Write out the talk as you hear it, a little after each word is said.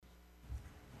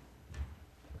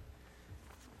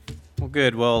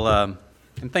Good. Well,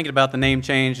 in thinking about the name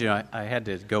change, I had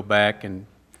to go back and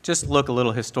just look a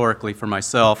little historically for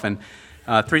myself, and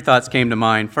three thoughts came to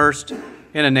mind. First,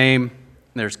 in a name,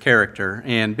 there's character,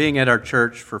 and being at our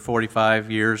church for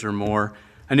 45 years or more,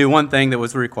 I knew one thing that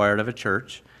was required of a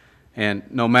church, and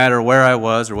no matter where I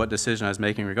was or what decision I was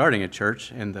making regarding a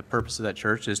church, and the purpose of that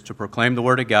church is to proclaim the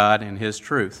Word of God and His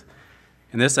truth.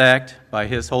 And this act, by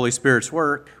His Holy Spirit's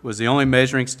work, was the only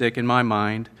measuring stick in my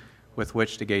mind with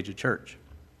which to gauge a church.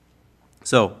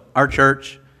 So our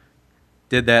church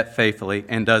did that faithfully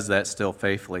and does that still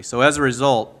faithfully. So as a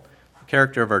result, the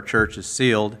character of our church is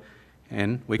sealed,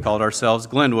 and we called ourselves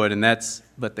Glenwood,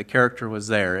 but the character was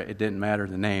there. It didn't matter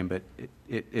the name, but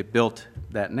it built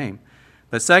that name.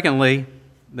 But secondly,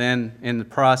 then in the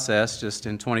process, just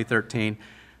in 2013,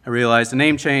 I realized the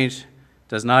name change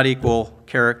does not equal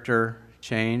character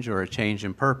change or a change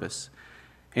in purpose.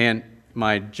 And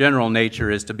my general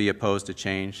nature is to be opposed to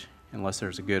change unless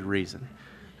there's a good reason.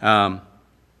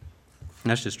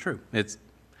 That's just true.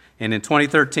 And in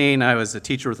 2013, I was a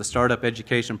teacher with a startup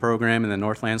education program in the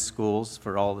Northland schools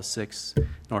for all the 6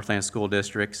 Northland school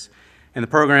districts. And the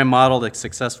program modeled a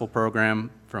successful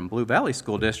program from Blue Valley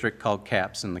School District called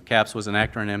CAPS. And the CAPS was an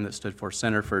acronym that stood for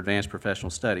Center for Advanced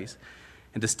Professional Studies.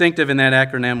 And distinctive in that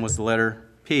acronym was the letter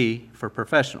P for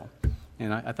professional.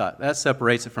 And I thought, that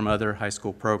separates it from other high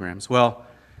school programs. Well,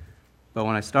 but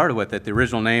when I started with it, the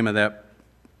original name of that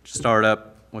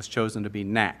startup was chosen to be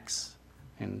NACS.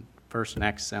 And first,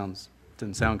 NACS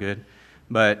didn't sound good,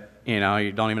 but you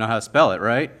don't even know how to spell it,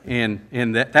 right? And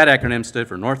that acronym stood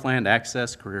for Northland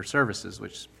Access Career Services,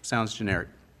 which sounds generic.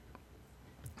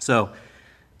 So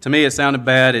to me, it sounded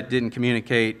bad. It didn't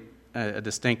communicate a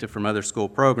distinctive from other school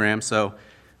programs. So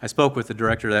I spoke with the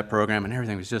director of that program, and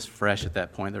everything was just fresh at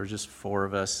that point. There were just 4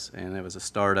 of us, and it was a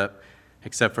startup,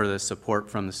 except for the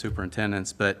support from the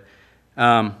superintendents. But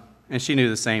and she knew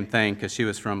the same thing because she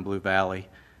was from Blue Valley.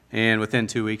 And within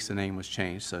 2 weeks, the name was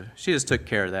changed. So she just took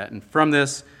care of that. And from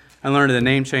this, I learned that the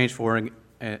name change for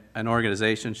an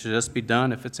organization should just be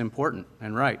done if it's important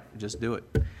and right. Just do it.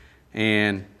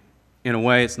 And in a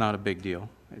way, it's not a big deal.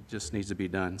 It just needs to be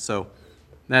done. So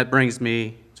that brings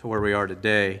me to where we are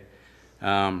today.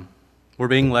 We're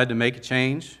being led to make a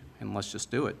change, and let's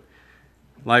just do it.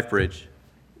 LifeBridge.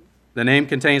 The name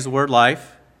contains the word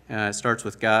life. It starts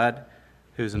with God,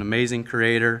 who's an amazing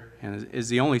creator and is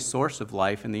the only source of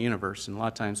life in the universe. And a lot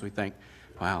of times we think,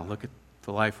 wow, look at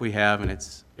the life we have, and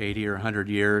it's 80 or 100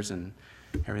 years, and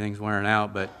everything's wearing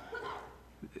out. But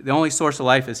the only source of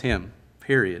life is Him,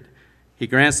 period. He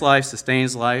grants life,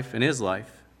 sustains life, and is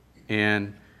life.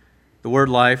 And the word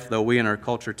life, though we in our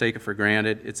culture take it for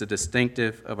granted, it's a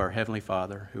distinctive of our Heavenly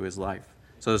Father, who is life.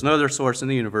 So there's no other source in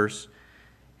the universe,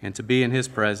 and to be in His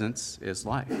presence is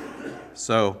life.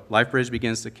 So LifeBridge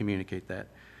begins to communicate that.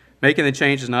 Making the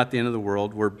change is not the end of the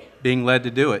world. We're being led to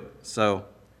do it. So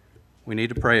we need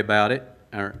to pray about it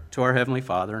to our Heavenly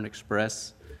Father and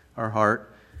express our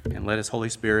heart and let His Holy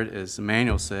Spirit, as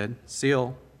Emmanuel said,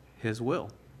 seal His will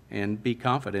and be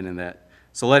confident in that.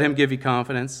 So let Him give you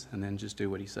confidence and then just do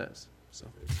what He says. So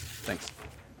thanks.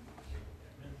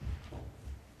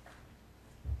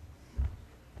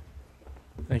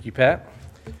 Thank you, Pat.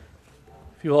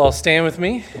 If you'll all stand with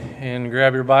me and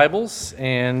grab your Bibles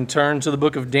and turn to the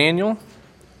book of Daniel.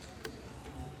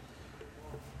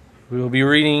 We will be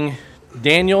reading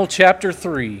Daniel chapter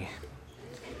 3.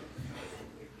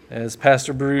 As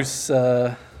Pastor Bruce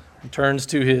returns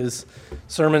to his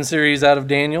sermon series out of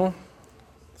Daniel,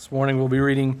 this morning we'll be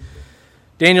reading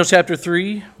Daniel chapter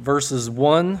 3, verses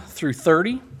 1 through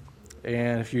 30.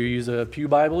 And if you use a Pew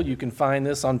Bible, you can find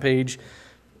this on page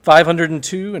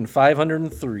 502 and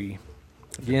 503.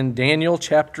 Again, Daniel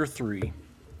chapter 3.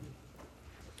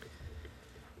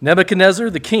 Nebuchadnezzar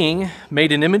the king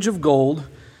made an image of gold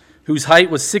whose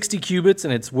height was 60 cubits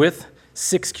and its width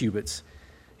 6 cubits.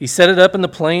 He set it up in the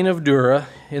plain of Dura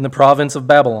in the province of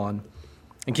Babylon.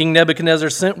 And King Nebuchadnezzar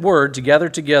sent word to gather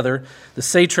together the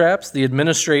satraps, the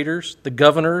administrators, the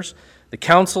governors, the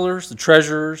counselors, the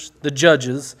treasurers, the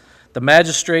judges, the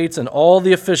magistrates, and all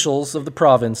the officials of the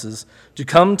provinces to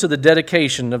come to the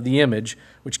dedication of the image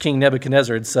which King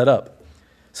Nebuchadnezzar had set up.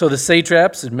 So the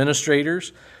satraps,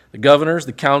 administrators, the governors,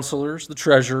 the counselors, the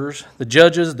treasurers, the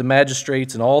judges, the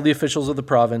magistrates, and all the officials of the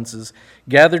provinces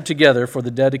gathered together for the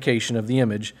dedication of the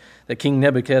image that King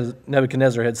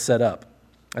Nebuchadnezzar had set up.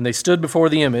 And they stood before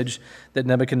the image that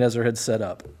Nebuchadnezzar had set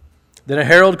up. Then a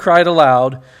herald cried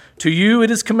aloud, "To you it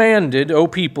is commanded, O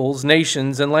peoples,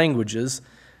 nations, and languages,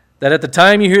 that at the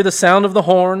time you hear the sound of the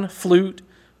horn, flute,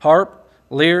 harp,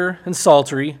 lyre, and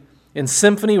psaltery, In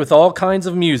symphony with all kinds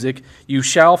of music, you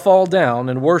shall fall down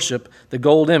and worship the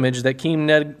gold image that King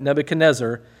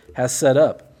Nebuchadnezzar has set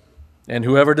up. And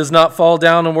whoever does not fall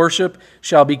down and worship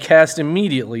shall be cast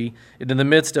immediately into the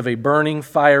midst of a burning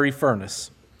fiery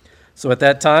furnace. So at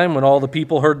that time, when all the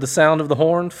people heard the sound of the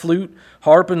horn, flute,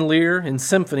 harp, and lyre, in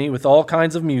symphony with all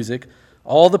kinds of music,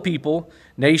 all the people,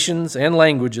 nations, and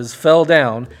languages fell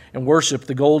down and worshiped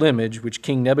the gold image which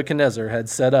King Nebuchadnezzar had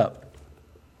set up.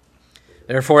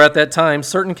 Therefore, at that time,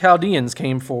 certain Chaldeans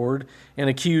came forward and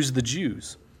accused the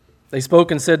Jews. They spoke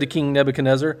and said to King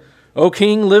Nebuchadnezzar, O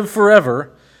king, live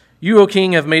forever. You, O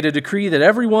king, have made a decree that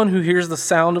everyone who hears the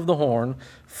sound of the horn,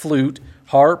 flute,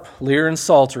 harp, lyre, and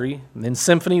psaltery, and in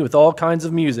symphony with all kinds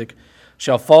of music,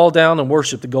 shall fall down and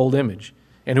worship the gold image.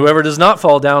 And whoever does not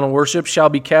fall down and worship shall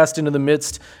be cast into the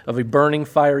midst of a burning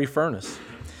fiery furnace.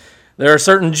 There are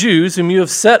certain Jews whom you have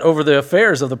set over the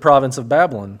affairs of the province of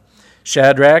Babylon,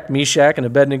 Shadrach, Meshach, and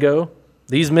Abednego.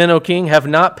 These men, O king, have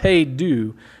not paid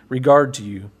due regard to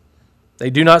you.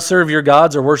 They do not serve your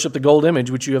gods or worship the gold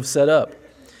image which you have set up.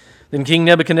 Then King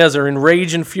Nebuchadnezzar, in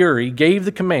rage and fury, gave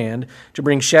the command to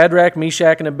bring Shadrach,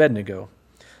 Meshach, and Abednego.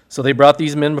 So they brought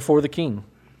these men before the king.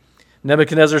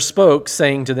 Nebuchadnezzar spoke,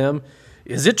 saying to them,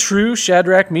 Is it true,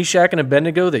 Shadrach, Meshach, and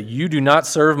Abednego, that you do not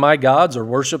serve my gods or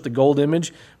worship the gold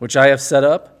image which I have set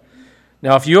up?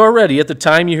 Now, if you are ready at the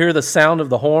time you hear the sound of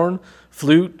the horn,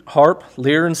 flute, harp,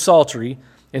 lyre, and psaltery,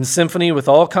 in symphony with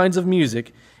all kinds of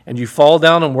music, and you fall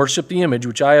down and worship the image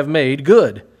which I have made,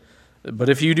 good. But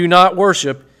if you do not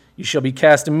worship, you shall be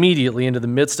cast immediately into the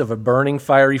midst of a burning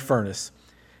fiery furnace.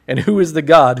 And who is the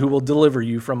God who will deliver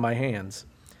you from my hands?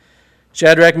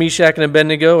 Shadrach, Meshach, and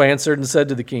Abednego answered and said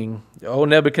to the king, O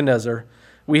Nebuchadnezzar,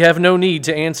 we have no need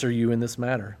to answer you in this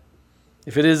matter.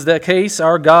 If it is the case,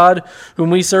 our God, whom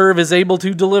we serve, is able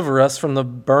to deliver us from the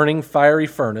burning fiery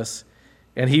furnace,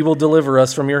 and he will deliver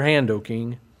us from your hand, O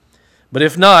king. But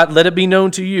if not, let it be known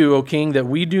to you, O king, that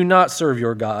we do not serve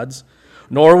your gods,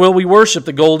 nor will we worship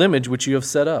the gold image which you have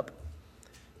set up.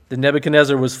 Then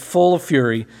Nebuchadnezzar was full of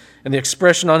fury, and the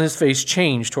expression on his face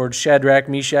changed towards Shadrach,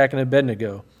 Meshach, and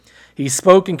Abednego. He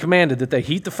spoke and commanded that they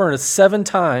heat the furnace 7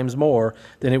 times more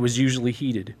than it was usually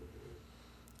heated.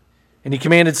 And he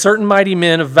commanded certain mighty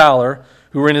men of valor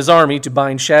who were in his army to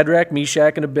bind Shadrach,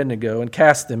 Meshach, and Abednego and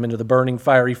cast them into the burning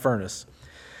fiery furnace.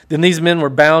 Then these men were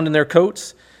bound in their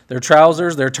coats, their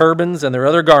trousers, their turbans, and their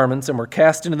other garments, and were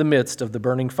cast into the midst of the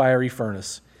burning fiery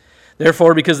furnace.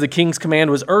 Therefore, because the king's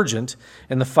command was urgent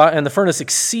and the furnace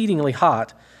exceedingly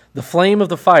hot, the flame of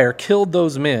the fire killed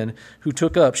those men who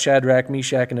took up Shadrach,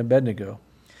 Meshach, and Abednego.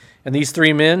 And these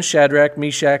 3 men, Shadrach,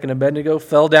 Meshach, and Abednego,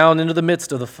 fell down into the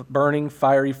midst of the burning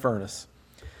fiery furnace.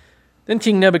 Then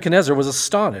King Nebuchadnezzar was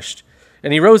astonished,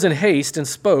 and he rose in haste and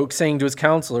spoke, saying to his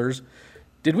counselors,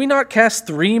 Did we not cast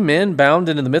 3 men bound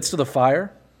into the midst of the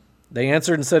fire? They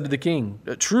answered and said to the king,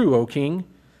 True, O king.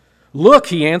 Look,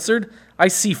 he answered, I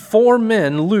see 4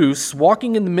 men loose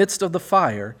walking in the midst of the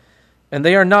fire, and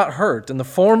they are not hurt, and the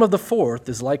form of the 4th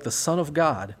is like the Son of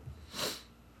God.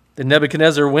 Then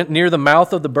Nebuchadnezzar went near the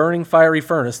mouth of the burning fiery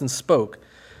furnace and spoke,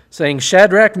 saying,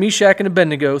 Shadrach, Meshach, and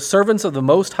Abednego, servants of the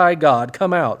Most High God,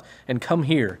 come out and come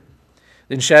here.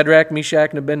 Then Shadrach,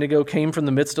 Meshach, and Abednego came from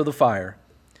the midst of the fire.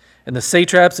 And the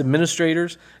satraps,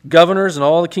 administrators, governors, and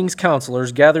all the king's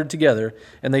counselors gathered together,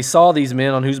 and they saw these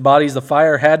men on whose bodies the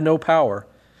fire had no power.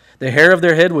 The hair of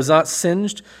their head was not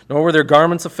singed, nor were their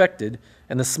garments affected,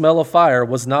 and the smell of fire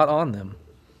was not on them.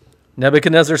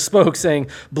 Nebuchadnezzar spoke, saying,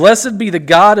 Blessed be the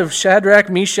God of Shadrach,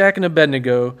 Meshach, and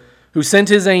Abednego, who sent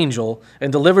his angel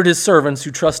and delivered his servants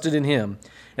who trusted in him.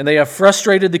 And they have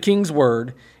frustrated the king's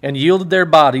word and yielded their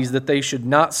bodies that they should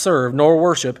not serve nor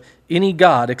worship any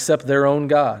god except their own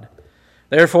God.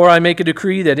 Therefore I make a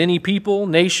decree that any people,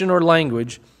 nation, or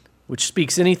language which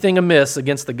speaks anything amiss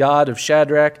against the God of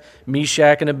Shadrach,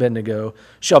 Meshach, and Abednego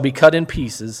shall be cut in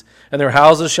pieces, and their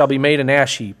houses shall be made an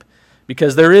ash heap.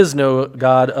 Because there is no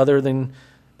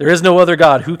other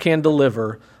God who can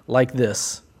deliver like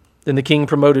this. Then the king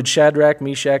promoted Shadrach,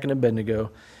 Meshach, and Abednego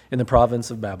in the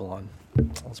province of Babylon.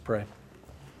 Let's pray.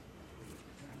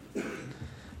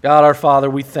 God our Father,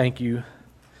 we thank you.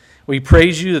 We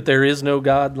praise you that there is no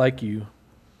God like you.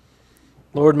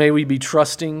 Lord, may we be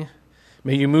trusting.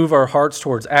 May you move our hearts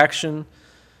towards action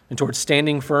and towards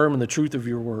standing firm in the truth of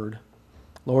your word.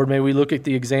 Lord, may we look at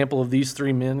the example of these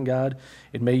 3 men, God,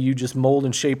 and may you just mold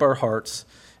and shape our hearts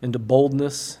into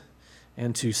boldness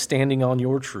and to standing on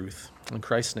your truth. In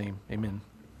Christ's name, amen.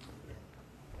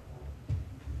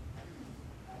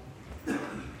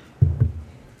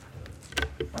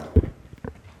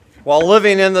 While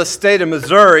living in the state of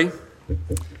Missouri,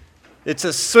 it's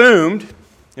assumed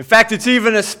In fact, it's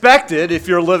even expected, if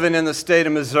you're living in the state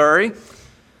of Missouri,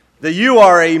 that you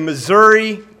are a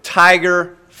Missouri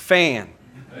Tiger fan.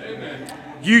 Amen.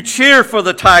 You cheer for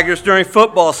the Tigers during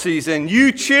football season.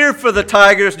 You cheer for the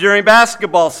Tigers during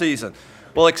basketball season.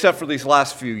 Well, except for these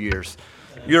last few years.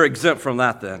 You're exempt from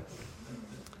that then.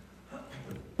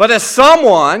 But as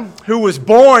someone who was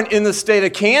born in the state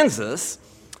of Kansas,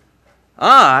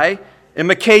 I am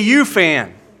a KU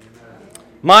fan.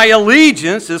 My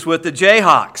allegiance is with the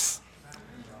Jayhawks.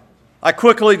 I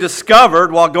quickly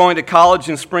discovered while going to college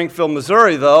in Springfield,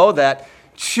 Missouri, though, that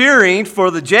cheering for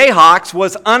the Jayhawks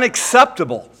was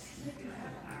unacceptable.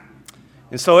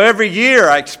 And so every year,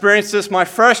 I experienced this my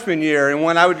freshman year, and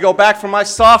when I would go back for my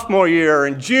sophomore year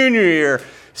and junior year,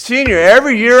 senior year,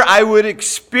 every year I would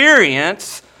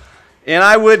experience and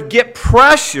I would get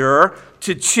pressure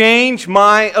to change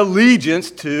my allegiance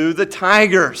to the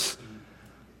Tigers.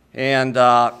 And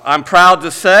I'm proud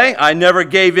to say I never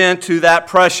gave in to that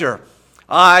pressure.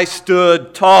 I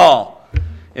stood tall.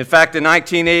 In fact, in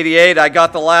 1988, I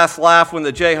got the last laugh when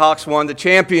the Jayhawks won the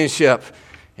championship.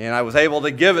 And I was able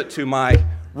to give it to my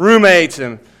roommates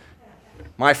and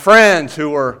my friends who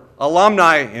were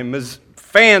alumni and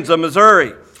fans of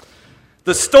Missouri.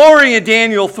 The story in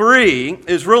Daniel 3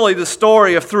 is really the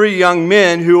story of three young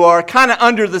men who are kind of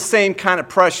under the same kind of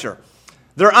pressure.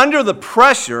 They're under the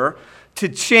pressure to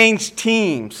change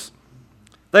teams.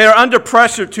 They are under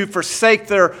pressure to forsake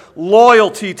their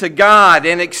loyalty to God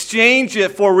and exchange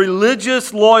it for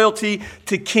religious loyalty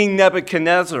to King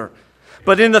Nebuchadnezzar.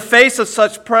 But in the face of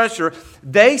such pressure,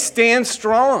 they stand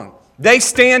strong. They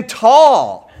stand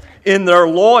tall in their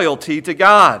loyalty to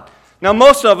God. Now,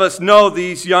 most of us know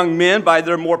these young men by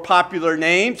their more popular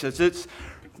names, as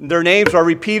their names are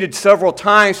repeated several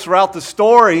times throughout the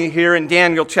story here in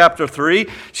Daniel chapter 3,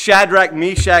 Shadrach,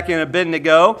 Meshach, and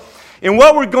Abednego. And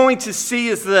what we're going to see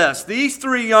is this. These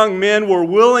three young men were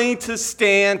willing to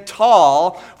stand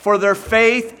tall for their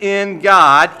faith in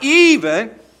God,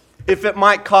 even if it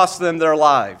might cost them their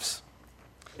lives.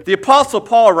 The Apostle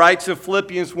Paul writes in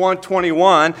Philippians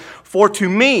 1:21, "For to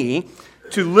me,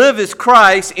 to live is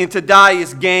Christ, and to die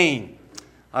is gain."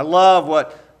 I love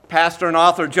what pastor and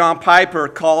author John Piper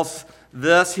calls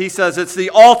this. He says it's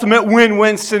the ultimate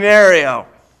win-win scenario.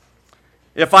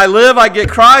 If I live, I get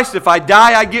Christ. If I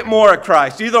die, I get more of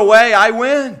Christ. Either way, I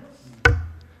win.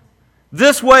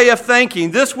 This way of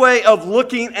thinking, this way of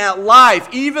looking at life,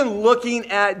 even looking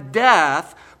at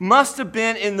death, must have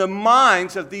been in the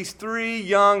minds of these three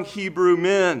young Hebrew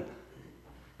men.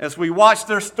 As we watch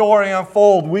their story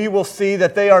unfold, we will see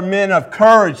that they are men of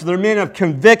courage. They're men of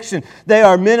conviction. They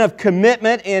are men of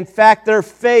commitment. In fact, their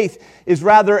faith is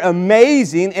rather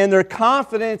amazing, and their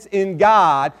confidence in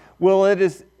God, well, it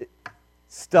is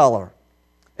stellar.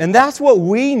 And that's what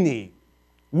we need.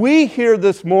 We here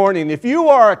this morning, if you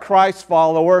are a Christ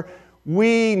follower,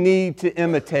 we need to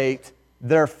imitate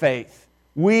their faith.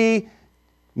 We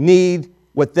need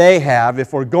what they have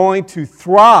if we're going to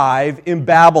thrive in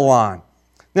Babylon.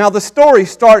 Now, the story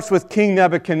starts with King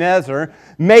Nebuchadnezzar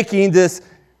making this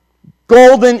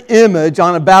golden image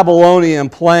on a Babylonian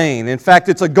plain. In fact,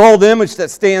 it's a gold image that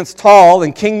stands tall,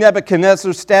 and King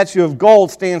Nebuchadnezzar's statue of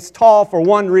gold stands tall for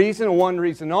one reason and one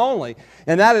reason only,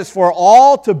 and that is for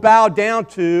all to bow down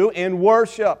to and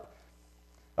worship.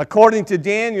 According to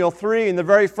Daniel 3, in the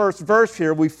very first verse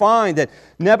here, we find that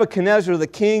Nebuchadnezzar the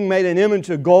king made an image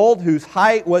of gold whose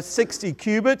height was 60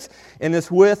 cubits and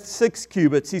its width 6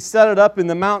 cubits. He set it up in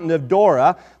the mountain of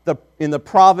Dora in the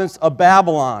province of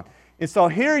Babylon. And so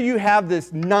here you have this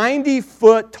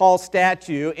 90-foot tall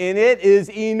statue, and it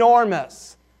is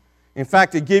enormous. In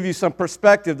fact, to give you some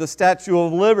perspective, the Statue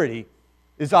of Liberty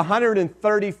is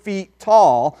 130 feet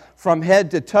tall from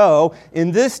head to toe,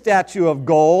 and this statue of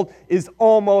gold is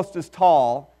almost as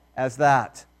tall as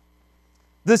that.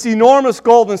 This enormous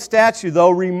golden statue,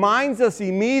 though, reminds us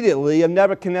immediately of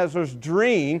Nebuchadnezzar's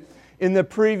dream in the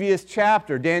previous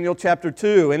chapter, Daniel chapter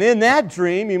 2. And in that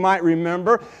dream, you might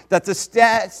remember that the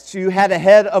statue had a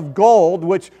head of gold,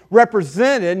 which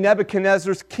represented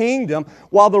Nebuchadnezzar's kingdom,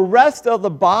 while the rest of the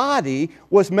body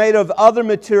was made of other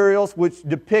materials which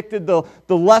depicted the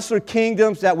lesser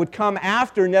kingdoms that would come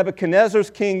after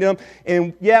Nebuchadnezzar's kingdom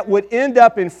and yet would end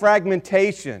up in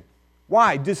fragmentation.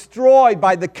 Why? Destroyed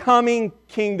by the coming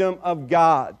kingdom of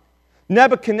God.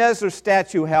 Nebuchadnezzar's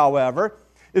statue, however,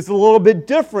 is a little bit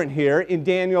different here in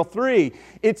Daniel 3.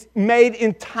 It's made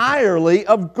entirely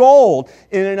of gold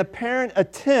in an apparent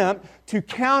attempt to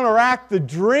counteract the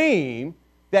dream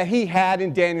that he had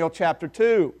in Daniel chapter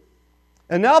 2.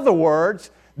 In other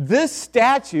words, this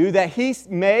statue that he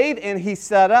made and he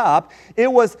set up, it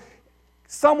was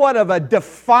somewhat of a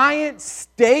defiant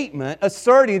statement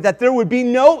asserting that there would be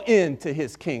no end to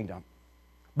his kingdom,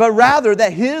 but rather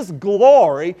that his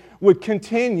glory would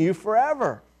continue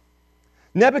forever.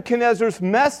 Nebuchadnezzar's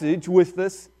message with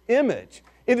this image,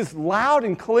 it is loud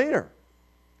and clear.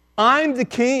 I'm the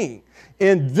king,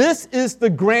 and this is the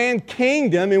grand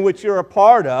kingdom in which you're a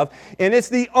part of, and it's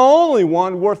the only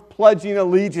one worth pledging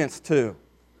allegiance to.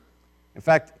 In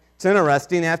fact, it's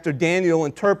interesting, after Daniel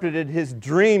interpreted his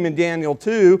dream in Daniel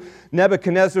 2,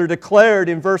 Nebuchadnezzar declared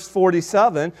in verse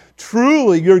 47,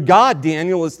 "Truly your God,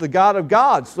 Daniel, is the God of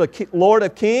gods, the Lord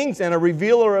of kings, and a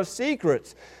revealer of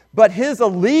secrets." But his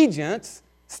allegiance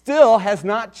still has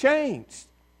not changed.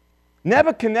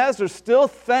 Nebuchadnezzar still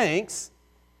thinks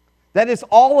that it's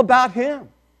all about him,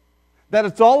 that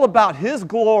it's all about his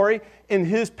glory and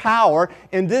his power,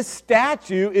 and this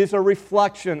statue is a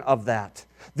reflection of that.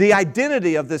 The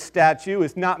identity of this statue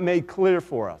is not made clear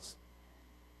for us.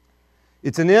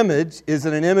 It's an image. Is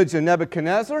it an image of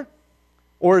Nebuchadnezzar,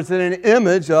 or is it an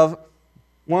image of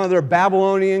one of their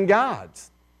Babylonian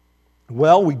gods?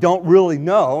 Well, we don't really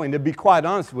know, and to be quite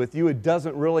honest with you, it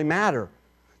doesn't really matter.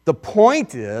 The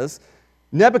point is,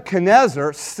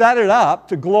 Nebuchadnezzar set it up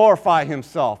to glorify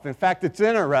himself. In fact, it's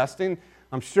interesting.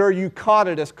 I'm sure you caught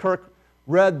it as Kirk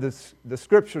read the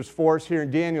scriptures for us here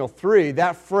in Daniel 3.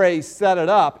 That phrase, set it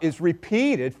up, is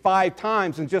repeated 5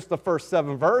 times in just the first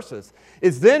 7 verses.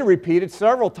 It's then repeated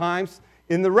several times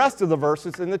in the rest of the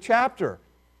verses in the chapter.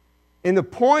 And the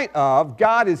point of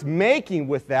God is making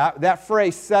with that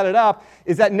phrase, set it up,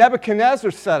 is that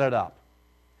Nebuchadnezzar set it up.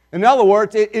 In other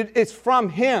words, it's from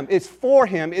him, it's for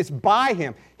him, it's by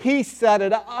him. He set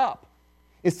it up.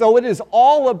 And so it is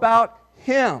all about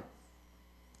him.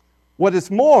 What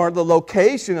is more, the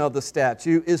location of the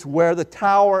statue is where the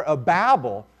Tower of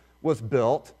Babel was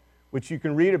built, which you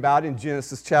can read about in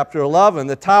Genesis chapter 11.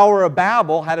 The Tower of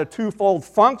Babel had a twofold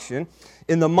function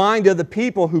in the mind of the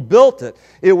people who built it.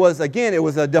 It was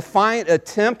a defiant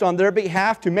attempt on their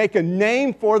behalf to make a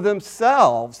name for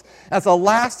themselves as a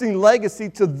lasting legacy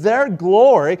to their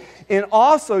glory, and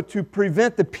also to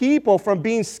prevent the people from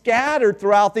being scattered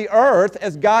throughout the earth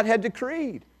as God had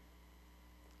decreed.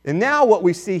 And now what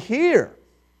we see here,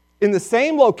 in the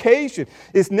same location,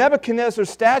 is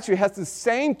Nebuchadnezzar's statue has the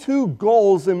same 2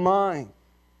 goals in mind.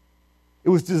 It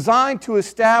was designed to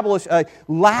establish a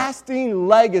lasting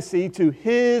legacy to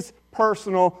his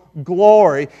personal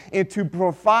glory and to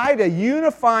provide a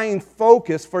unifying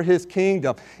focus for his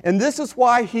kingdom. And this is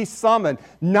why he summoned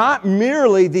not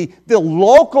merely the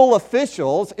local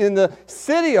officials in the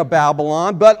city of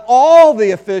Babylon, but all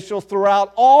the officials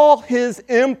throughout all his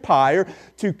empire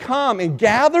to come and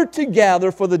gather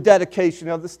together for the dedication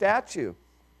of the statue.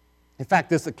 In fact,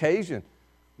 this occasion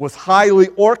was highly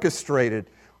orchestrated,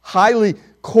 highly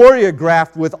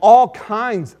choreographed with all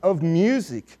kinds of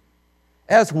music,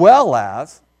 as well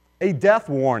as a death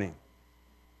warning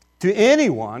to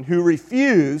anyone who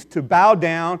refused to bow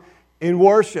down in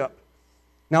worship.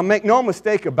 Now, make no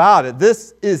mistake about it,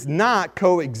 this is not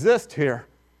coexist here.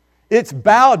 It's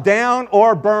bow down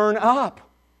or burn up.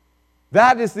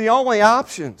 That is the only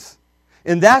options.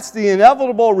 And that's the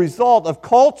inevitable result of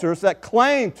cultures that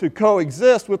claim to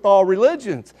coexist with all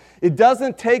religions. It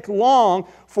doesn't take long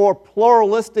for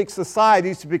pluralistic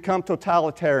societies to become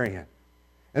totalitarian.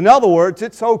 In other words,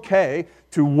 it's okay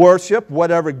to worship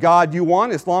whatever God you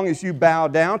want as long as you bow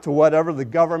down to whatever the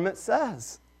government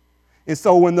says. And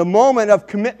so when the moment of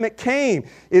commitment came,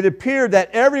 it appeared that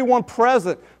everyone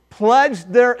present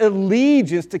pledged their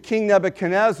allegiance to King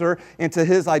Nebuchadnezzar and to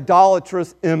his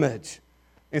idolatrous image.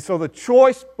 And so the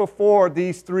choice before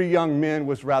these 3 young men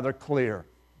was rather clear.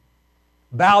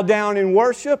 Bow down in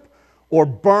worship or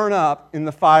burn up in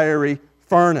the fiery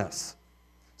furnace.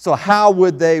 So how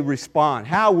would they respond?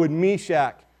 How would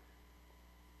Meshach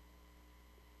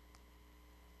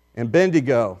and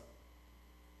Abednego,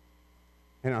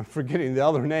 and I'm forgetting the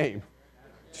other name,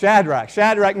 Shadrach,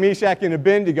 Meshach, and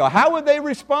Abednego, how would they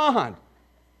respond?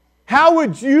 How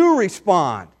would you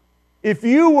respond if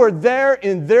you were there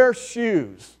in their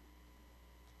shoes,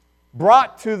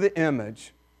 brought to the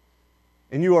image,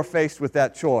 and you are faced with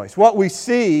that choice? What we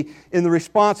see in the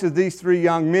response of these 3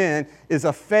 young men is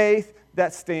a faith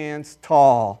that stands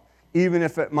tall, even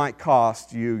if it might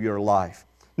cost you your life.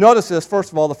 Notice this,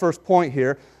 first of all, the first point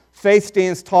here. Faith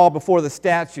stands tall before the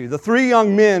statue. The 3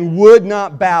 young men would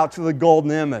not bow to the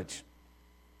golden image.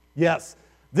 Yes,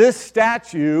 this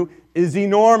statue is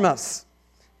enormous.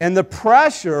 And the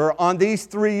pressure on these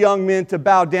 3 young men to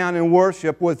bow down and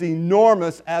worship was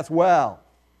enormous as well.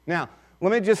 Now,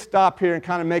 let me just stop here and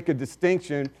kind of make a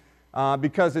distinction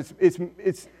because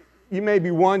it's you may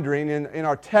be wondering, in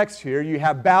our text here, you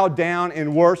have bow down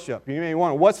and worship. You may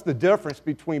wonder, what's the difference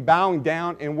between bowing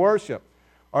down and worship?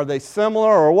 Are they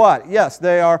similar or what? Yes,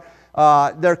 they are.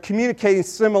 They're communicating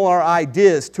similar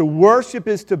ideas. To worship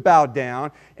is to bow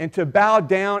down, and to bow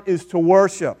down is to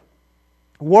worship.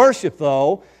 Worship,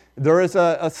 though, there is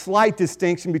a slight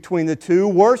distinction between the two.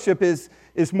 Worship is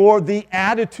more the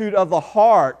attitude of the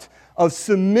heart of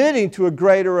submitting to a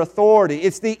greater authority.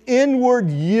 It's the inward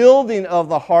yielding of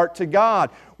the heart to God,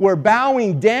 where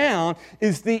bowing down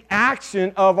is the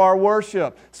action of our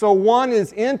worship. So one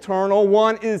is internal,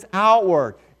 one is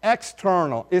outward.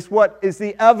 External is what is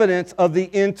the evidence of the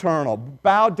internal.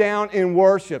 Bow down in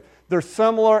worship. They're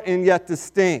similar and yet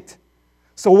distinct.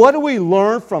 So what do we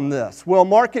learn from this? Well,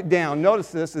 mark it down.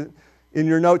 Notice this in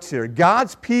your notes here.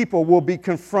 God's people will be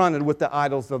confronted with the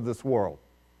idols of this world,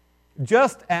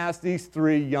 just as these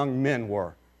three young men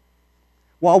were.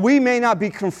 While we may not be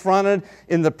confronted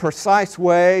in the precise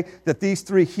way that these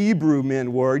three Hebrew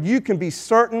men were, you can be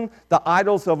certain the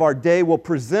idols of our day will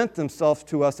present themselves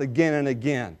to us again and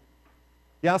again.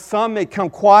 Yeah, some may come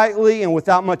quietly and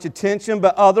without much attention,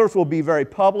 but others will be very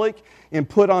public and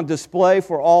put on display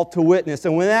for all to witness.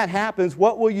 And when that happens,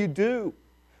 what will you do?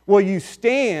 Will you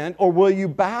stand or will you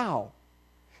bow?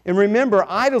 And remember,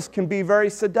 idols can be very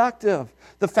seductive.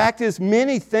 The fact is,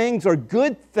 many things are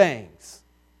good things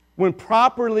when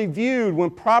properly viewed,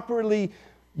 when properly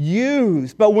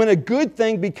used. But when a good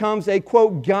thing becomes a,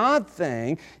 quote, God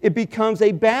thing, it becomes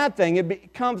a bad thing. It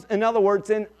becomes, in other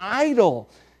words, an idol.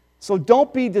 So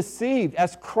don't be deceived.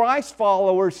 As Christ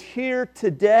followers here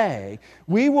today,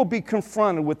 we will be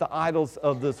confronted with the idols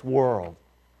of this world.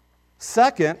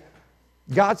 Second,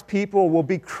 God's people will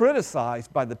be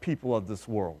criticized by the people of this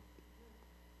world.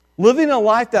 Living a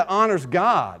life that honors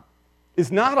God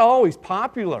is not always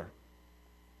popular.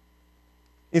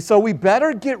 And so we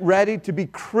better get ready to be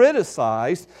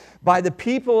criticized by the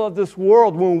people of this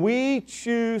world when we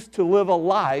choose to live a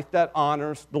life that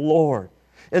honors the Lord.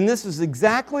 And this is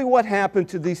exactly what happened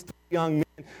to these three young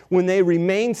men when they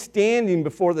remained standing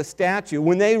before the statue,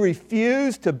 when they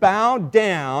refused to bow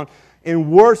down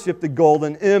and worship the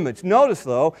golden image. Notice,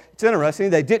 though, it's interesting,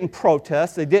 they didn't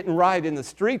protest, they didn't riot in the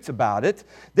streets about it.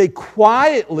 They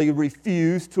quietly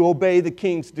refused to obey the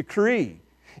king's decree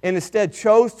and instead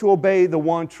chose to obey the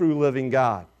one true living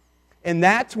God. And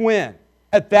that's when,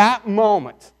 at that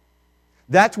moment,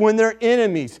 that's when their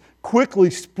enemies quickly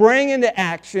sprang into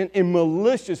action and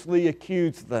maliciously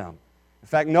accused them. In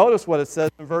fact, notice what it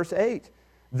says in verse 8.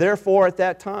 Therefore, at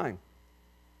that time,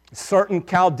 certain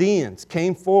Chaldeans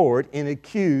came forward and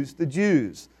accused the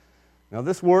Jews. Now,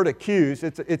 this word accuse,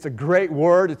 it's a great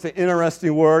word, it's an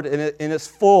interesting word, and it's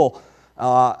full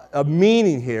of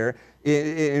meaning here.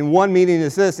 And one meaning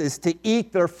is this, is to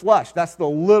eat their flesh. That's the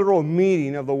literal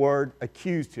meaning of the word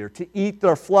accused here, to eat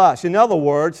their flesh. In other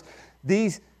words,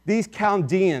 these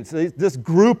Chaldeans, this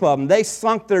group of them, they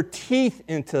sunk their teeth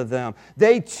into them.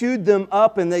 They chewed them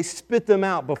up and they spit them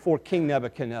out before King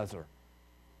Nebuchadnezzar.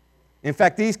 In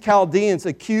fact, these Chaldeans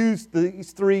accused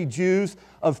these three Jews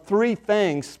of three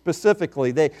things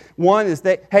specifically. One is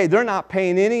they're not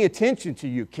paying any attention to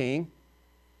you, king.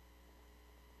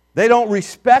 They don't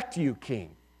respect you, king.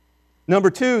 Number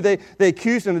two, they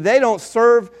accused them, they don't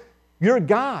serve your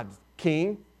God,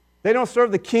 king. They don't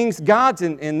serve the king's gods,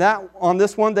 and that on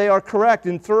this one they are correct.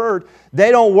 And third,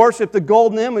 they don't worship the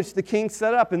golden image the king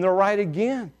set up, and they're right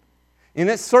again. And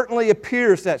it certainly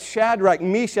appears that Shadrach,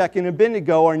 Meshach, and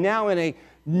Abednego are now in a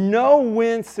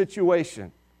no-win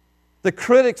situation. The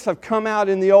critics have come out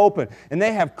in the open, and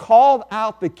they have called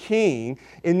out the king,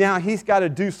 and now he's got to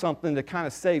do something to kind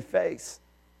of save face.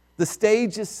 The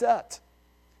stage is set.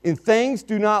 And things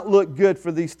do not look good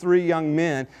for these three young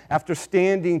men after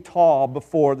standing tall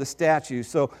before the statue.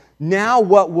 So now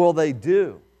what will they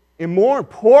do? And more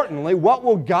importantly, what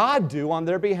will God do on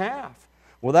their behalf?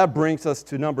 Well, that brings us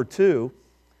to number two.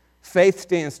 Faith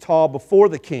stands tall before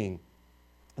the king.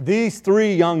 These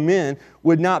three young men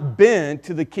would not bend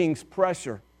to the king's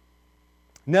pressure.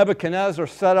 Nebuchadnezzar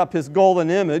set up his golden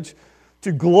image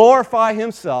to glorify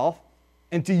himself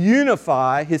and to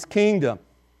unify his kingdom.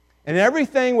 And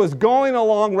everything was going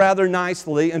along rather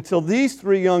nicely until these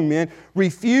three young men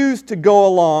refused to go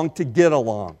along to get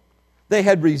along. They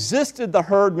had resisted the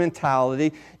herd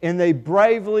mentality, and they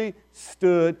bravely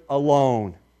stood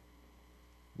alone.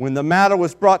 When the matter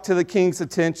was brought to the king's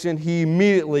attention, he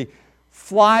immediately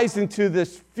flies into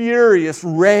this furious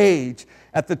rage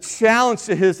at the challenge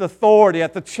to his authority,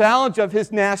 at the challenge of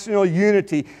his national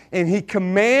unity, and he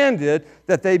commanded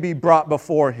that they be brought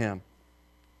before him.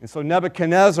 And so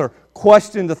Nebuchadnezzar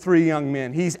questioned the three young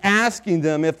men. He's asking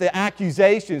them if the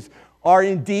accusations are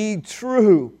indeed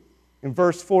true. In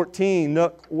verse 14,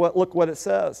 look what it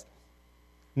says.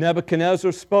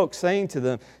 Nebuchadnezzar spoke, saying to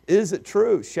them, "Is it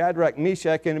true, Shadrach,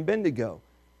 Meshach, and Abednego,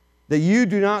 that you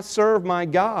do not serve my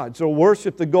gods or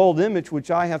worship the gold image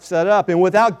which I have set up?" And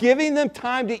without giving them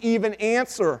time to even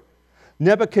answer,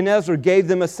 Nebuchadnezzar gave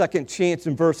them a second chance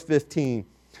in verse 15.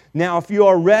 "Now, if you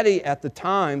are ready at the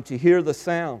time to hear the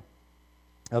sound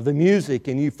of the music,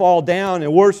 and you fall down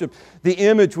and worship the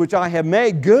image which I have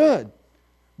made, good.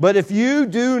 But if you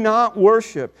do not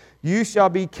worship, you shall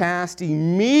be cast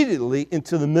immediately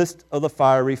into the midst of the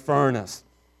fiery furnace."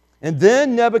 And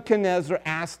then Nebuchadnezzar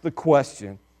asked the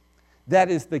question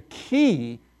that is the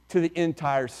key to the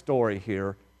entire story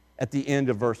here at the end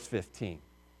of verse 15.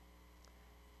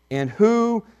 "And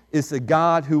who is the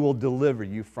God who will deliver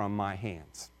you from my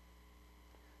hands?"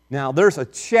 Now, there's a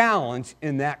challenge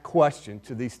in that question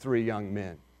to these three young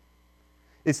men.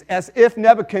 It's as if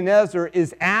Nebuchadnezzar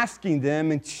is asking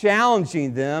them and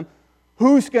challenging them,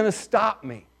 who's going to stop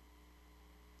me?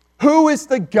 Who is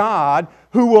the God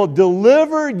who will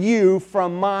deliver you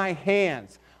from my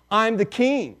hands? I'm the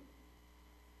king.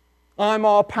 I'm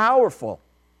all powerful.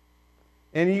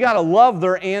 And you got to love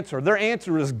their answer. Their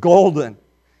answer is golden.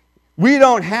 We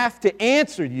don't have to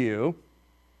answer you.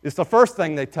 It's the first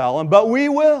thing they tell him, but we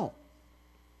will.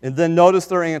 And then notice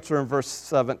their answer in verse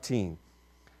 17.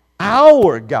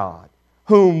 "Our God,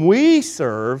 whom we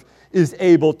serve, is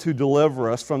able to deliver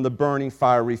us from the burning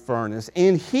fiery furnace,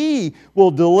 and He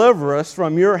will deliver us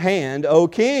from your hand, O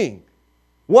king."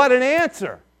 What an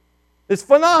answer! It's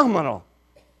phenomenal.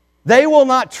 They will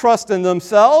not trust in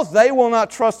themselves. They will not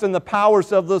trust in the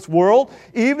powers of this world,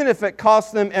 even if it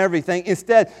costs them everything.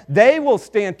 Instead, they will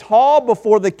stand tall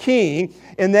before the king,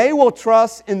 and they will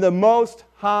trust in the Most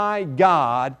High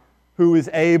God who is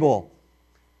able.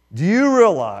 Do you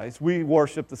realize we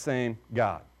worship the same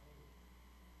God?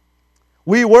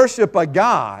 We worship a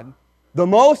God, the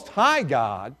Most High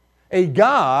God, a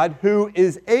God who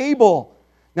is able.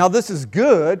 Now, this is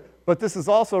good, but this is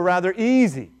also rather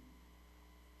easy.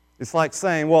 It's like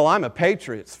saying, well, I'm a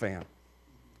Patriots fan.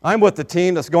 I'm with the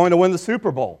team that's going to win the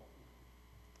Super Bowl.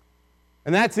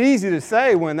 And that's easy to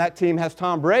say when that team has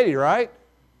Tom Brady, right?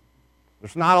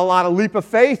 There's not a lot of leap of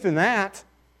faith in that.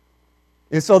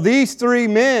 And so these three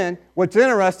men, what's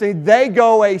interesting, they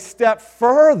go a step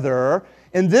further,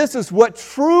 and this is what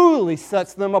truly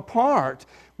sets them apart.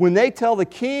 When they tell the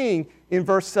king in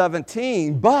verse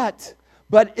 17, but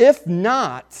if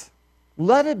not,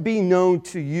 let it be known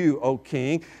to you, O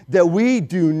king, that we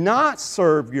do not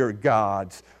serve your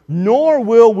gods, nor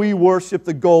will we worship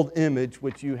the gold image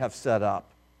which you have set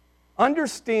up.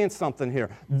 Understand something here.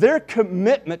 Their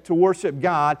commitment to worship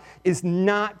God is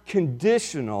not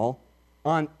conditional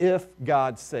on if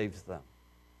God saves them.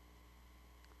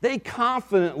 They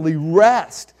confidently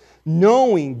rest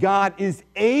knowing God is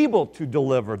able to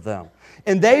deliver them.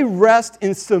 And they rest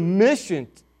in submission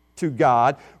to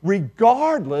God,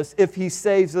 regardless if He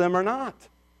saves them or not.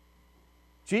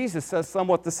 Jesus says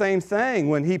somewhat the same thing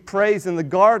when He prays in the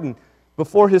garden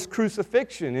before His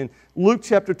crucifixion. In Luke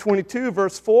chapter 22,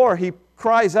 verse 4, He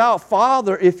cries out,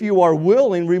 "Father, if you are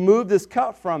willing, remove this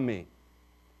cup from me.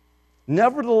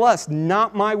 Nevertheless,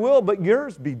 not my will, but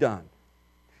yours be done."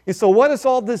 And so what does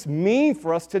all this mean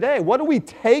for us today? What do we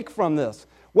take from this?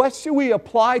 What should we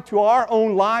apply to our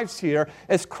own lives here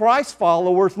as Christ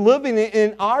followers living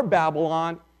in our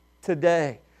Babylon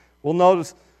today? We'll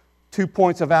notice 2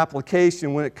 points of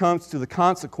application when it comes to the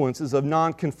consequences of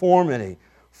nonconformity.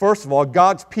 First of all,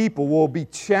 God's people will be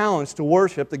challenged to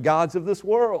worship the gods of this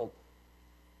world.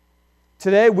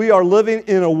 Today we are living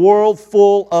in a world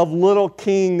full of little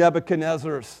King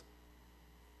Nebuchadnezzars,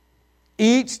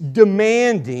 each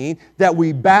demanding that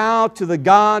we bow to the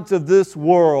gods of this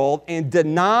world and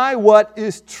deny what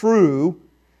is true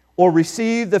or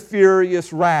receive the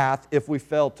furious wrath if we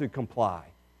fail to comply.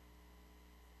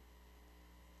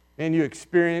 And you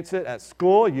experience it at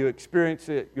school, you experience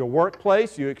it at your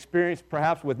workplace, you experience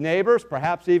perhaps with neighbors,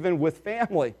 perhaps even with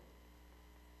family.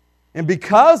 And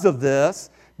because of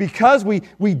this, because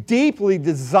we deeply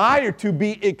desire to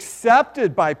be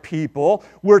accepted by people,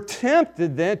 we're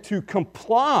tempted then to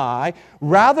comply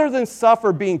rather than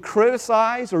suffer being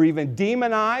criticized or even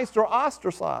demonized or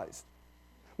ostracized.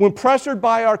 When pressured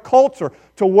by our culture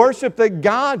to worship the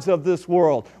gods of this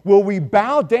world, will we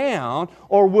bow down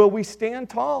or will we stand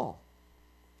tall?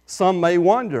 Some may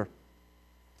wonder,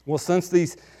 well, since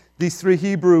these three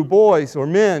Hebrew boys or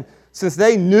men, since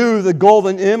they knew the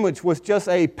golden image was just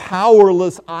a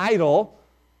powerless idol,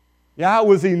 yeah, it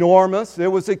was enormous,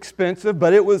 it was expensive,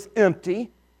 but it was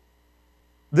empty,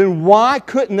 then why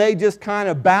couldn't they just kind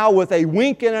of bow with a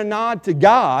wink and a nod to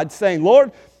God, saying,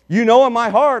 "Lord, you know in my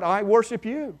heart I worship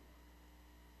you.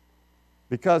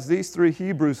 Because these three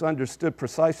Hebrews understood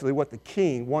precisely what the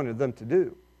king wanted them to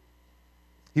do.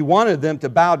 He wanted them to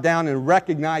bow down and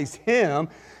recognize him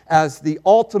as the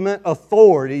ultimate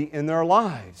authority in their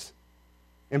lives.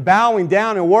 And bowing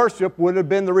down in worship would have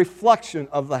been the reflection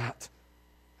of that.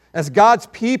 As God's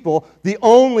people, the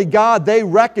only God they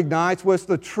recognized was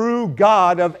the true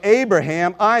God of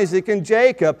Abraham, Isaac, and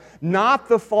Jacob, not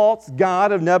the false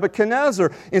God of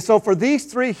Nebuchadnezzar. And so for these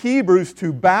three Hebrews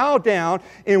to bow down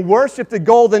and worship the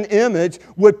golden image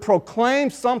would proclaim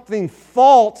something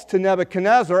false to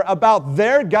Nebuchadnezzar about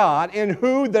their God and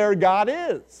who their God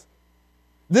is.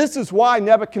 This is why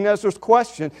Nebuchadnezzar's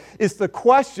question is the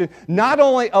question not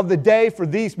only of the day for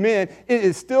these men, it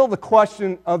is still the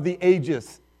question of the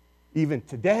ages. Even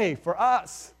today, for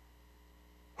us,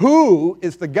 who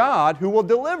is the God who will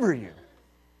deliver you?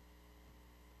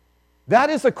 That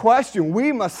is a question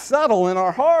we must settle in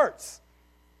our hearts,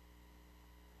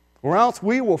 or else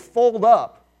we will fold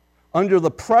up under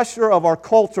the pressure of our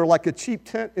culture like a cheap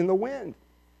tent in the wind.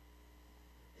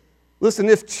 Listen,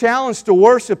 if challenged to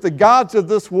worship the gods of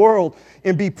this world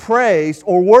and be praised,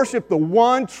 or worship the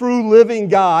one true living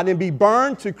God and be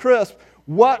burned to crisp,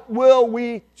 what will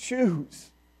we choose?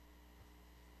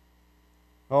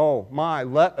 Oh my,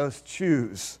 let us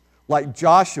choose like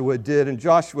Joshua did in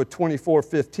Joshua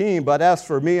 24:15. But as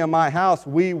for me and my house,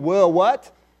 we will what?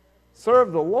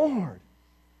 Serve the Lord.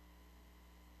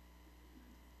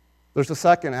 There's a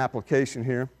second application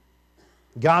here.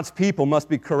 God's people must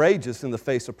be courageous in the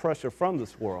face of pressure from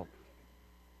this world.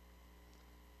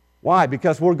 Why?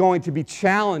 Because we're going to be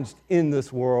challenged in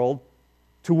this world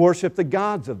to worship the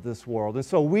gods of this world. And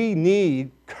so we need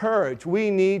courage.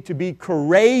 We need to be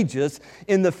courageous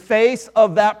in the face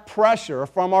of that pressure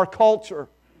from our culture.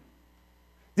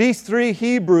 These three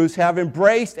Hebrews have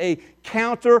embraced a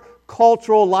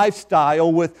counter-cultural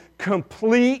lifestyle with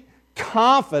complete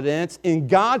confidence in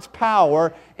God's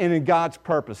power and in God's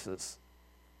purposes.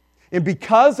 And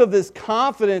because of this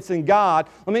confidence in God,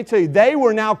 let me tell you, they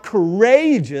were now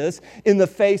courageous in the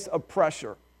face of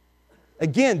pressure.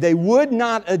 Again, they would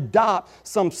not adopt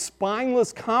some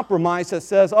spineless compromise that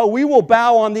says, oh, we will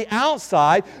bow on the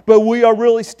outside, but we are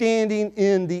really standing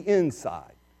in the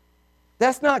inside.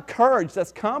 That's not courage,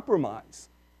 that's compromise.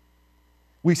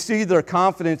 We see their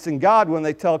confidence in God when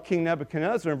they tell King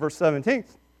Nebuchadnezzar in verse 17,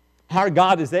 our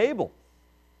God is able.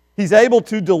 He's able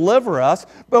to deliver us,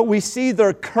 but we see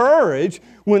their courage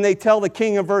when they tell the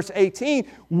king in verse 18,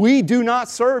 we do not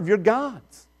serve your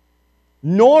gods,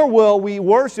 nor will we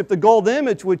worship the gold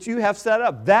image which you have set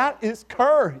up. That is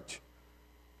courage.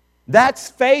 That's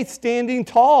faith standing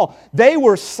tall. They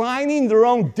were signing their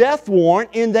own death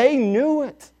warrant, and they knew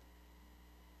it.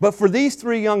 But for these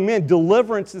three young men,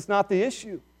 deliverance is not the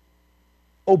issue.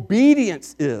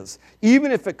 Obedience is,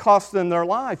 even if it costs them their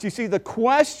lives. You see, the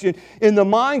question in the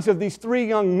minds of these three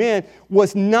young men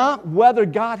was not whether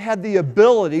God had the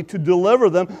ability to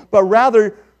deliver them, but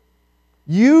rather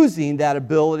using that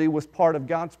ability was part of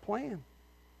God's plan.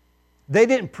 They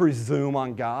didn't presume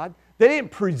on God. They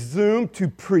didn't presume to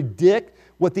predict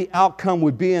what the outcome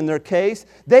would be in their case.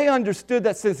 They understood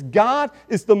that since God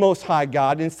is the Most High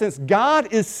God, and since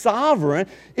God is sovereign,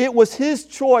 it was His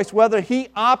choice whether He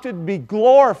opted to be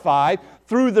glorified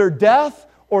through their death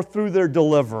or through their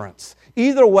deliverance.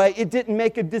 Either way, it didn't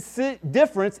make a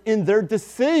difference in their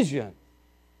decision.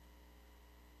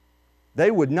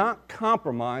 They would not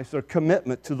compromise their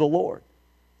commitment to the Lord.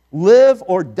 Live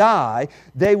or die,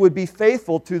 they would be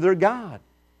faithful to their God.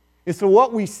 And so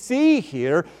what we see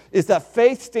here is that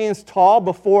faith stands tall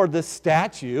before this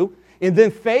statue, and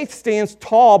then faith stands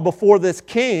tall before this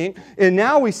king, and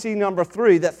now we see number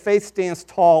 3, that faith stands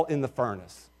tall in the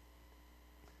furnace.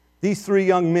 These three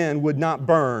young men would not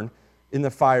burn in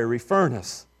the fiery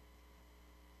furnace.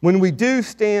 When we do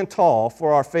stand tall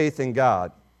for our faith in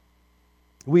God,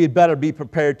 we had better be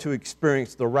prepared to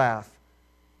experience the wrath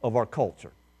of our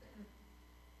culture.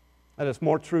 That is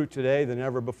more true today than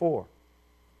ever before.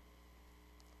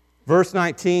 Verse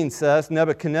 19 says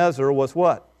Nebuchadnezzar was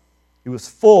what? He was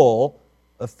full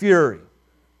of fury.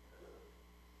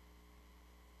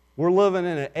 We're living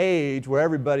in an age where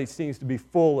everybody seems to be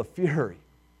full of fury.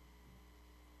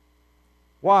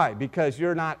 Why? Because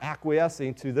you're not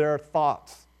acquiescing to their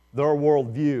thoughts, their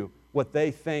worldview, what they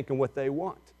think and what they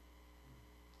want.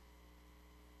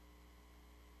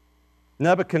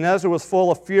 Nebuchadnezzar was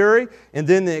full of fury, and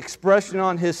then the expression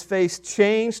on his face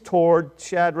changed toward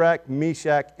Shadrach,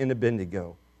 Meshach, and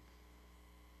Abednego.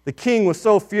 The king was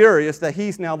so furious that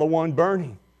he's now the one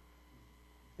burning.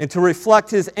 And to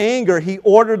reflect his anger, he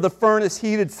ordered the furnace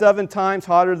heated 7 times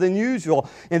hotter than usual.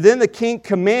 And then the king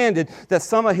commanded that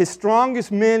some of his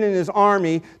strongest men in his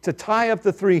army to tie up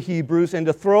the 3 Hebrews and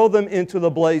to throw them into the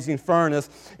blazing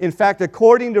furnace. In fact,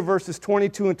 according to verses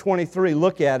 22 and 23,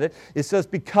 look at it. It says,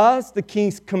 because the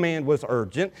king's command was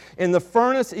urgent and the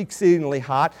furnace exceedingly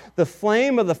hot, the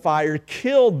flame of the fire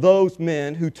killed those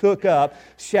men who took up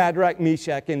Shadrach,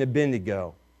 Meshach, and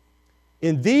Abednego.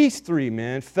 And these 3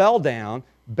 men fell down,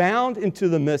 bound into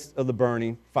the midst of the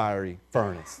burning fiery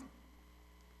furnace.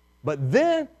 But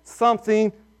then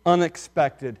something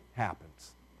unexpected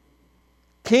happens.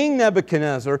 King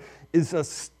Nebuchadnezzar is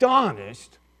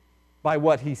astonished by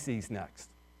what he sees next.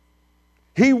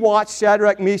 He watched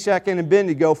Shadrach, Meshach, and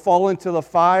Abednego fall into the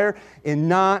fire and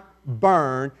not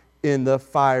burn in the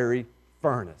fiery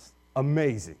furnace.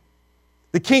 Amazing.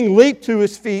 The king leaped to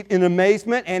his feet in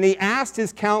amazement, and he asked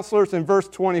his counselors in verse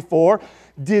 24,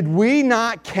 did we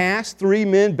not cast 3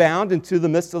 men bound into the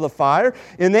midst of the fire?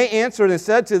 And they answered and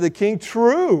said to the king,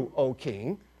 true, O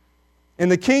king. And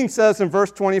the king says in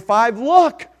verse 25,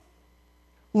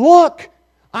 look,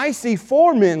 I see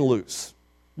 4 men loose,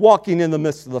 walking in the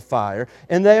midst of the fire,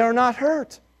 and they are not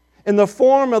hurt. And the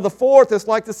form of the 4th is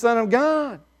like the Son of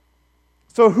God.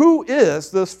 So who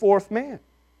is this 4th man?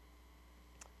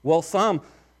 Well, some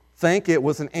think it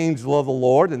was an angel of the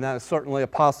Lord, and that is certainly a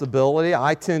possibility.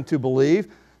 I tend to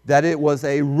believe that it was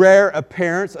a rare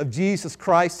appearance of Jesus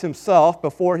Christ himself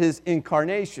before his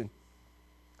incarnation.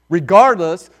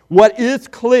 Regardless, what is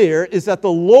clear is that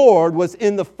the Lord was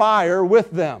in the fire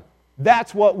with them.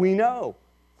 That's what we know.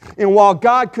 And while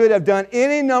God could have done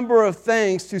any number of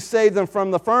things to save them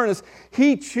from the furnace,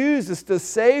 he chooses to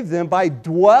save them by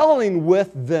dwelling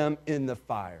with them in the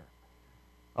fire.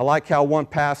 I like how one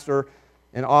pastor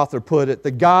and author put it,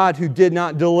 the God who did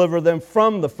not deliver them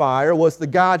from the fire was the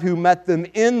God who met them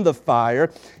in the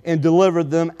fire and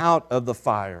delivered them out of the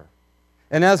fire.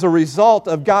 And as a result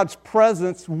of God's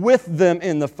presence with them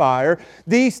in the fire,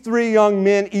 these 3 young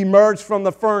men emerged from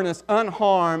the furnace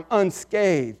unharmed,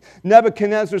 unscathed.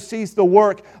 Nebuchadnezzar sees the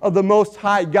work of the Most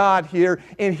High God here,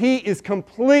 and he is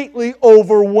completely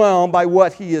overwhelmed by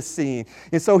what he is seeing.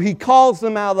 And so he calls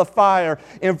them out of the fire.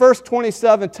 And verse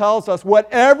 27 tells us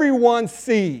what everyone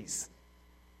sees.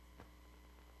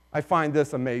 I find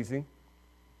this amazing,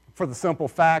 for the simple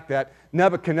fact that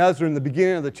Nebuchadnezzar, in the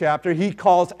beginning of the chapter, he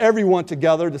calls everyone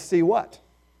together to see what?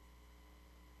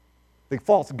 The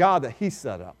false god that he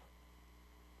set up.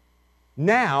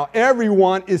 Now,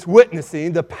 everyone is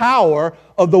witnessing the power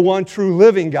of the one true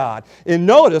living God. And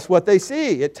notice what they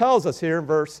see. It tells us here in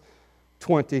verse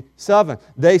 27.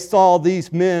 They saw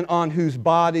these men on whose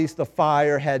bodies the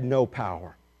fire had no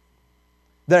power.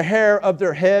 The hair of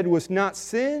their head was not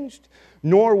singed,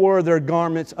 nor were their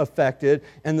garments affected,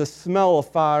 and the smell of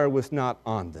fire was not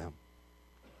on them.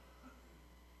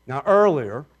 Now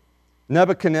earlier,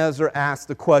 Nebuchadnezzar asked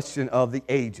the question of the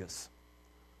ages.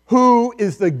 Who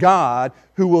is the God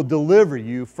who will deliver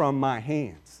you from my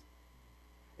hands?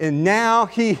 And now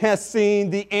he has seen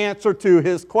the answer to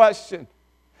his question.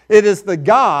 It is the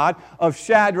God of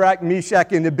Shadrach,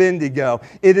 Meshach, and Abednego.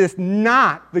 It is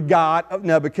not the God of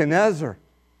Nebuchadnezzar.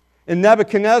 And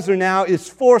Nebuchadnezzar now is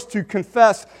forced to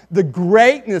confess the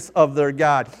greatness of their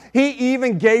God. He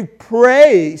even gave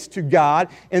praise to God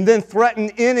and then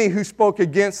threatened any who spoke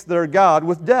against their God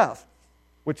with death,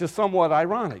 which is somewhat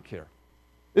ironic here.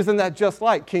 Isn't that just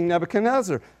like King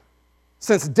Nebuchadnezzar?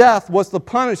 Since death was the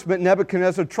punishment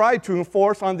Nebuchadnezzar tried to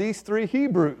enforce on these 3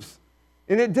 Hebrews,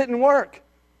 and it didn't work.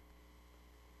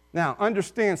 Now,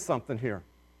 understand something here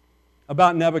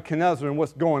about Nebuchadnezzar and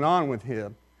what's going on with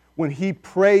him. When he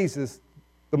praises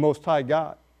the Most High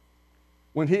God,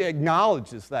 when he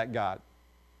acknowledges that God.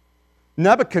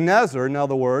 Nebuchadnezzar, in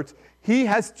other words, he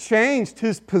has changed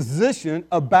his position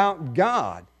about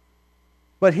God,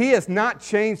 but he has not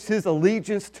changed his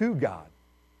allegiance to God.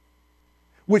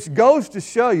 Which goes to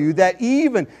show you that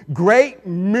even great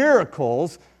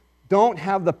miracles don't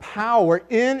have the power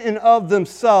in and of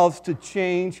themselves to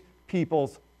change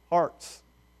people's hearts.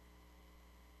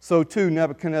 So too,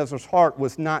 Nebuchadnezzar's heart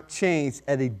was not changed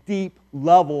at a deep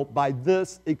level by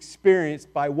this experience,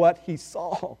 by what he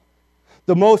saw.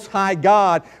 The Most High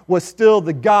God was still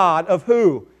the God of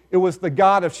who? It was the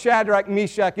God of Shadrach,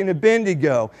 Meshach, and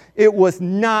Abednego. It was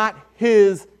not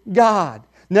his God.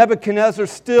 Nebuchadnezzar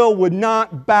still would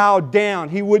not bow down.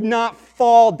 He would not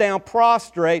fall down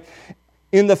prostrate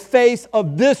in the face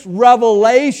of this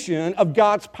revelation of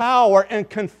God's power and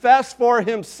confess for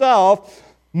himself,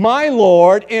 my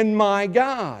Lord and my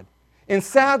God. And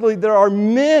sadly, there are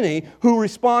many who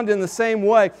respond in the same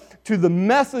way to the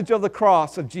message of the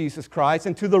cross of Jesus Christ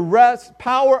and to the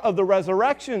power of the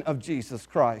resurrection of Jesus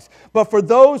Christ. But for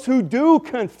those who do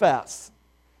confess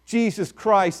Jesus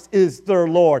Christ is their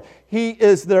Lord, He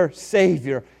is their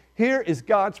Savior, here is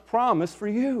God's promise for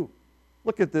you.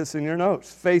 Look at this in your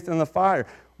notes, faith in the fire.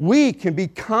 We can be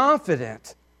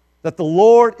confident that the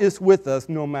Lord is with us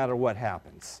no matter what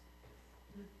happens.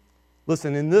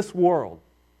 Listen, in this world,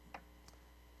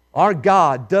 our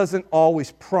God doesn't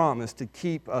always promise to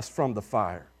keep us from the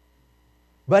fire,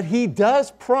 but He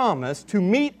does promise to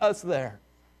meet us there.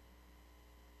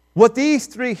 What these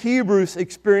three Hebrews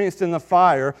experienced in the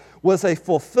fire was a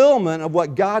fulfillment of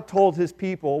what God told His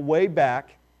people way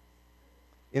back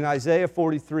in Isaiah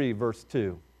 43, verse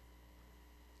 2,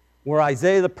 where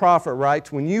Isaiah the prophet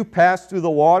writes, "When you pass through the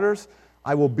waters,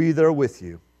 I will be there with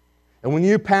you. And when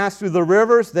you pass through the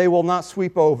rivers, they will not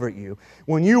sweep over you.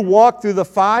 When you walk through the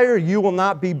fire, you will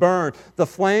not be burned. The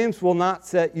flames will not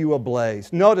set you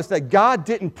ablaze." Notice that God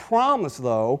didn't promise,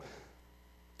 though,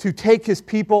 to take His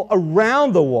people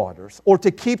around the waters or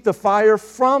to keep the fire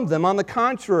from them. On the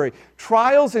contrary,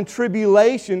 trials and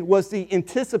tribulation was the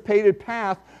anticipated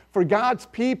path for God's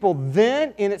people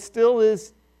then, and it still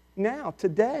is now,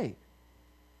 today.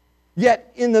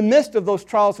 Yet, in the midst of those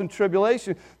trials and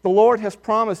tribulation, the Lord has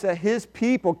promised that His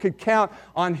people could count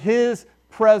on His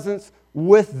presence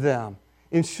with them,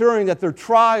 ensuring that their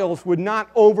trials would not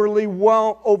overly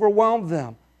overwhelm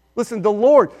them. Listen, the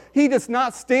Lord, He does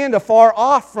not stand afar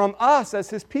off from us as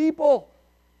His people.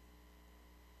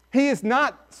 He is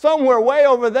not somewhere way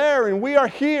over there and we are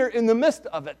here in the midst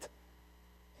of it.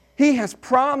 He has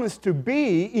promised to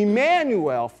be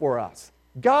Emmanuel for us,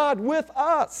 God with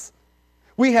us.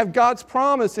 We have God's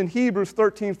promise in Hebrews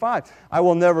 13:5. "I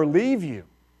will never leave you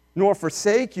nor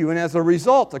forsake you." And as a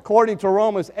result, according to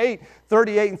Romans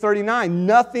 8:38 and 39,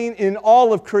 nothing in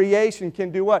all of creation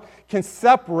can do what? Can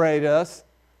separate us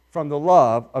from the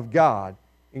love of God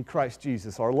in Christ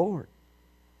Jesus our Lord.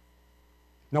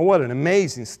 Now what an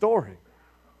amazing story.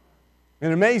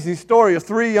 An amazing story of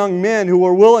three young men who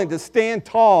were willing to stand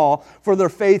tall for their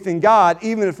faith in God,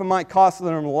 even if it might cost them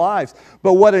their lives.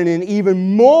 But what an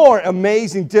even more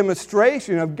amazing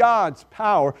demonstration of God's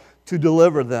power to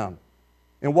deliver them.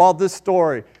 And while this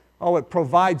story, it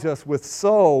provides us with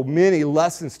so many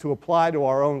lessons to apply to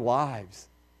our own lives.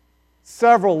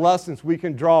 Several lessons we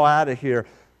can draw out of here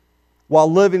while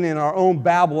living in our own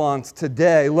Babylons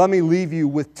today. Let me leave you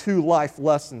with two life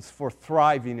lessons for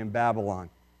thriving in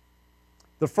Babylon.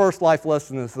 The first life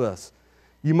lesson is this: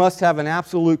 you must have an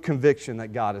absolute conviction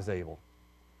that God is able.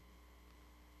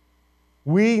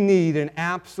 We need an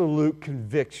absolute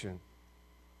conviction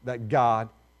that God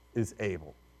is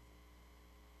able.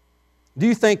 Do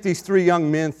you think these three young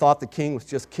men thought the king was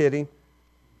just kidding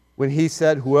when he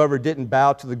said whoever didn't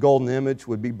bow to the golden image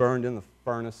would be burned in the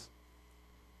furnace?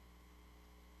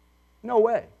 No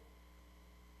way.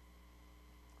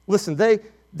 Listen, they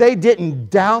didn't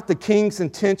doubt the king's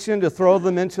intention to throw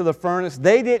them into the furnace.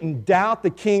 They didn't doubt the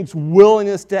king's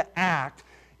willingness to act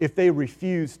if they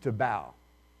refused to bow.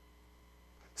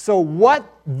 So what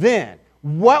then?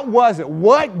 What was it?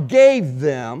 What gave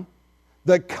them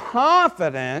the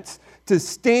confidence to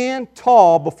stand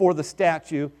tall before the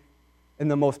statue and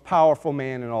the most powerful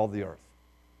man in all the earth?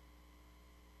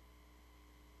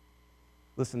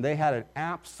 Listen, they had an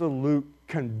absolute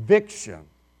conviction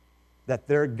that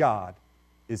their God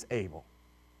is able.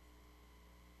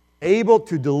 Able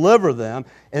to deliver them,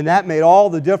 and that made all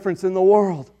the difference in the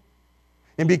world.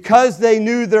 And because they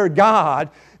knew their God,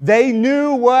 they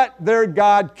knew what their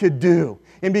God could do.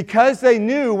 And because they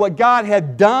knew what God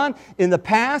had done in the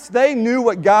past, they knew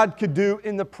what God could do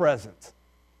in the present.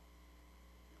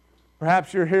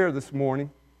 Perhaps you're here this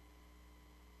morning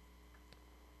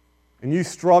and you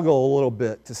struggle a little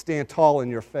bit to stand tall in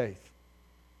your faith.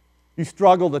 You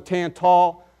struggle to stand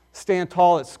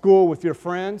tall at school with your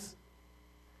friends.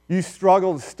 You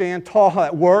struggle to stand tall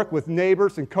at work with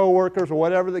neighbors and coworkers or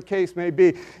whatever the case may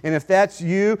be. And if that's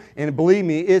you, and believe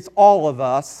me, it's all of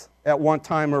us at one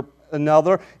time or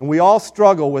another, and we all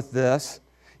struggle with this.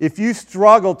 If you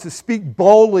struggle to speak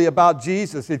boldly about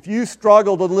Jesus, if you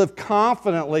struggle to live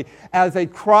confidently as a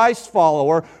Christ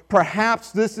follower,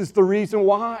 perhaps this is the reason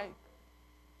why.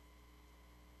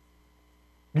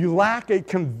 You lack a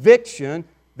conviction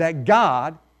that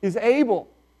God is able.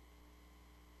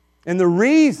 And the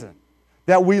reason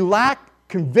that we lack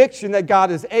conviction that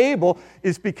God is able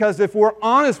is because if we're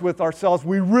honest with ourselves,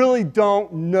 we really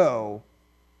don't know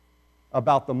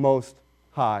about the Most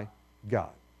High God.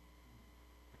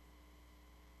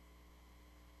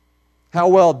 How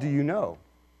well do you know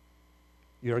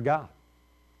your God?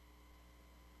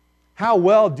 How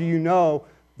well do you know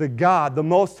the God, the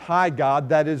Most High God,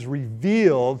 that is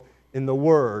revealed in the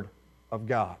Word of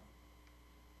God?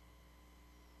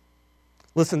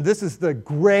 Listen, this is the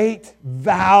great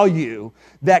value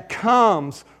that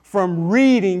comes from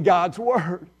reading God's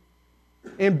Word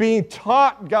and being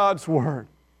taught God's Word.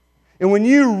 And when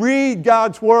you read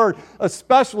God's Word,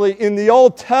 especially in the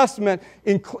Old Testament,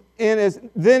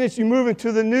 then as you move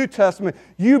into the New Testament,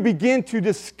 you begin to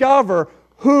discover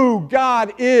who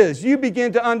God is. You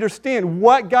begin to understand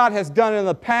what God has done in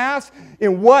the past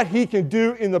and what He can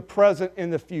do in the present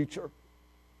and the future.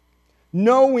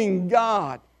 Knowing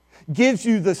God gives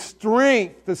you the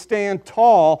strength to stand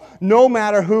tall no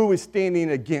matter who is standing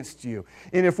against you.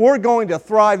 And if we're going to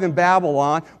thrive in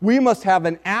Babylon, we must have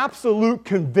an absolute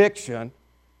conviction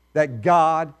that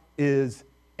God is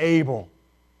able.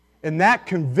 And that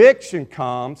conviction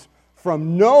comes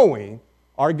from knowing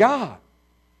our God.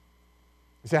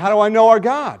 You say, how do I know our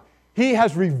God? He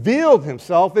has revealed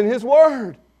Himself in His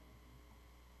Word.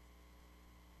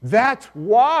 That's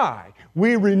why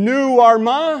we renew our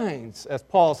minds, as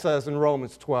Paul says in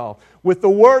Romans 12, with the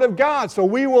Word of God, so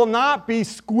we will not be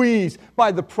squeezed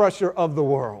by the pressure of the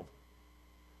world.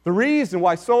 The reason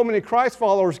why so many Christ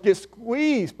followers get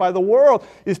squeezed by the world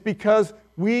is because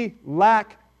we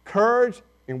lack courage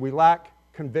and we lack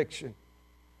conviction.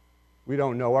 We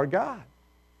don't know our God.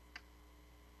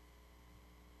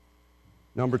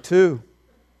 Number 2,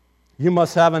 you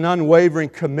must have an unwavering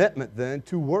commitment then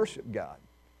to worship God.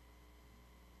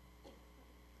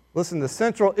 Listen, the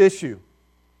central issue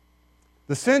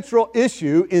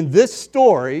in this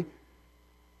story,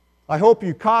 I hope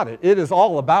you caught it. It is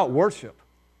all about worship.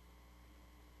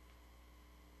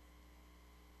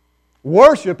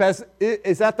 Worship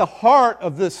is at the heart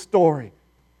of this story.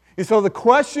 And so the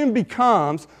question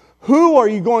becomes, who are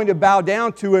you going to bow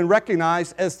down to and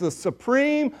recognize as the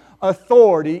supreme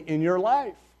authority in your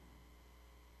life?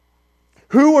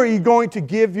 Who are you going to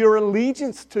give your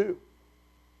allegiance to?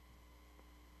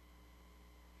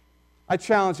 I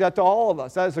challenge that to all of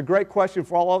us. That is a great question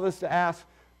for all of us to ask,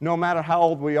 no matter how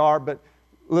old we are. But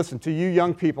listen, to you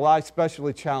young people, I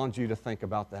especially challenge you to think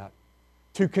about that.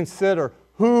 To consider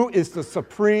who is the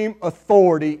supreme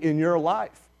authority in your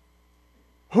life.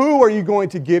 Who are you going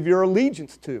to give your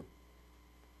allegiance to?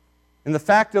 And the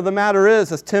fact of the matter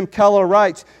is, as Tim Keller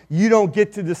writes, you don't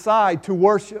get to decide to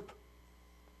worship.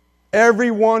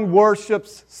 Everyone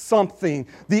worships something.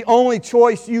 The only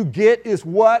choice you get is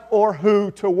what or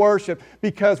who to worship,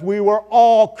 because we were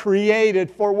all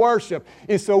created for worship.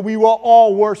 And so we will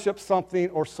all worship something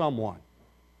or someone.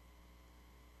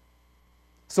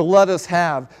 So let us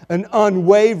have an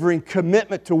unwavering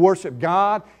commitment to worship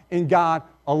God and God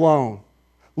alone.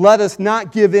 Let us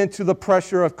not give in to the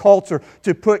pressure of culture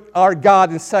to put our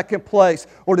God in second place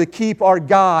or to keep our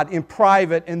God in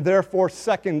private and therefore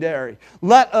secondary.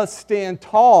 Let us stand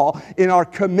tall in our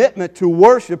commitment to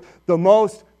worship the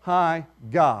Most High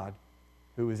God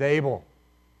who is able.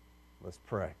 Let's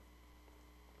pray.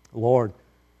 Lord,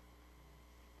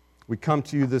 we come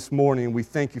to you this morning and we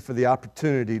thank you for the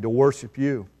opportunity to worship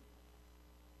you.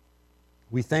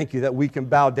 We thank you that we can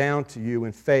bow down to you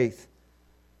in faith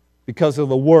because of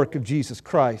the work of Jesus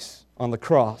Christ on the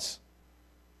cross.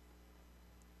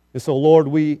 And so, Lord,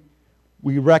 we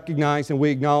recognize and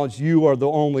we acknowledge you are the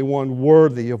only one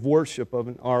worthy of worship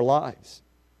of our lives.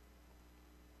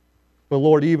 But,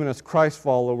 Lord, even as Christ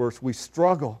followers, we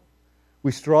struggle.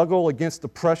 We struggle against the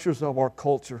pressures of our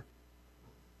culture.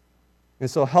 And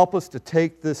so help us to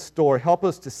take this story, help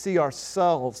us to see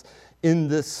ourselves in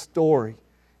this story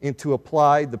and to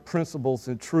apply the principles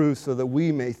and truths so that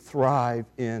we may thrive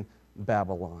in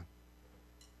Babylon.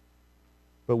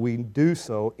 But we do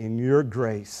so in your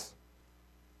grace.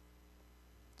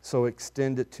 So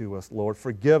extend it to us, Lord.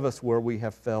 Forgive us where we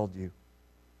have failed you.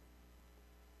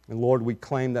 And Lord, we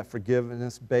claim that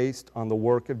forgiveness based on the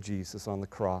work of Jesus on the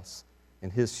cross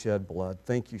and his shed blood.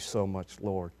 Thank you so much,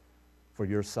 Lord, for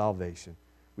your salvation.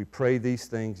 We pray these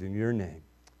things in your name.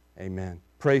 Amen.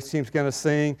 Praise team's going to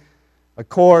sing a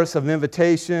chorus of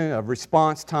invitation, of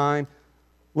response time.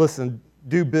 Listen,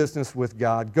 do business with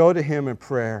God. Go to him in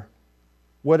prayer.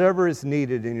 Whatever is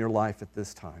needed in your life at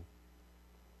this time.